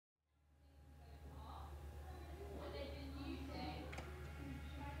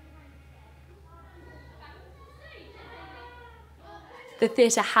The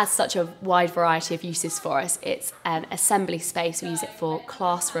theatre has such a wide variety of uses for us. It's an assembly space. We use it for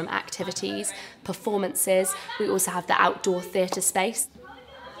classroom activities, performances. We also have the outdoor theatre space.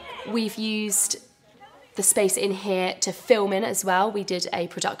 We've used the space in here to film in as well. We did a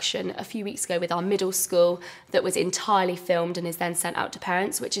production a few weeks ago with our middle school that was entirely filmed and is then sent out to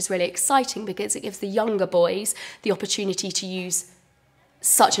parents, which is really exciting because it gives the younger boys the opportunity to use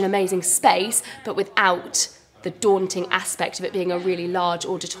such an amazing space, but without the daunting aspect of it being a really large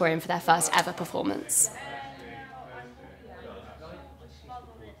auditorium for their first ever performance.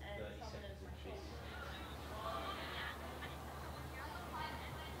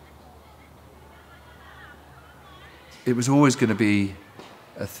 It was always going to be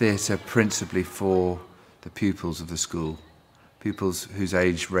a theatre principally for the pupils of the school, pupils whose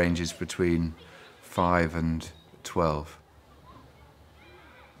age ranges between 5 and 12.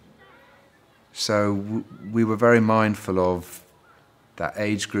 So we were very mindful of that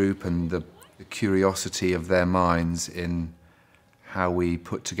age group and the curiosity of their minds in how we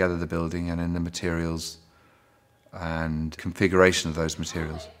put together the building and in the materials and configuration of those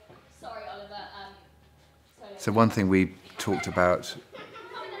materials. So one thing we talked about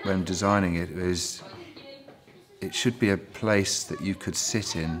when designing it is it should be a place that you could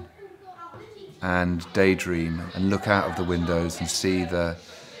sit in and daydream and look out of the windows and see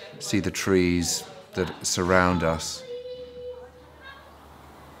the trees that surround us.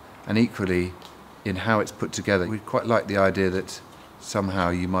 And equally, in how it's put together, we quite like the idea that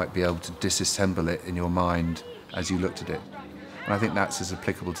somehow you might be able to disassemble it in your mind as you looked at it. And I think that's as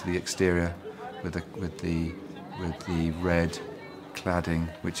applicable to the exterior with the red cladding,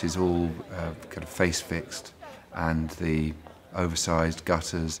 which is all kind of face fixed, and the oversized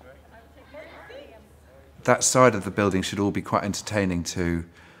gutters. That side of the building should all be quite entertaining to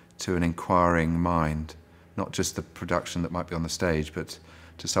an inquiring mind, not just the production that might be on the stage, but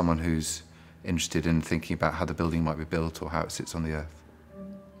to someone who's interested in thinking about how the building might be built or how it sits on the earth.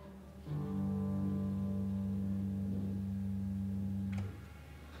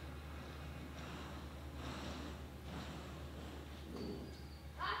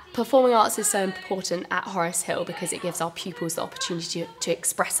 Performing arts is so important at Horace Hill because it gives our pupils the opportunity to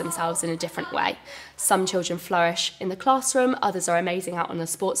express themselves in a different way. Some children flourish in the classroom, others are amazing out on the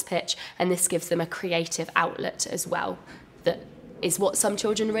sports pitch, and this gives them a creative outlet as well that is what some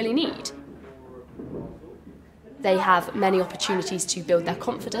children really need. They have many opportunities to build their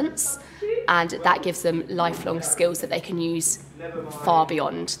confidence, and that gives them lifelong skills that they can use far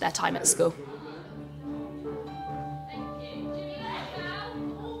beyond their time at school.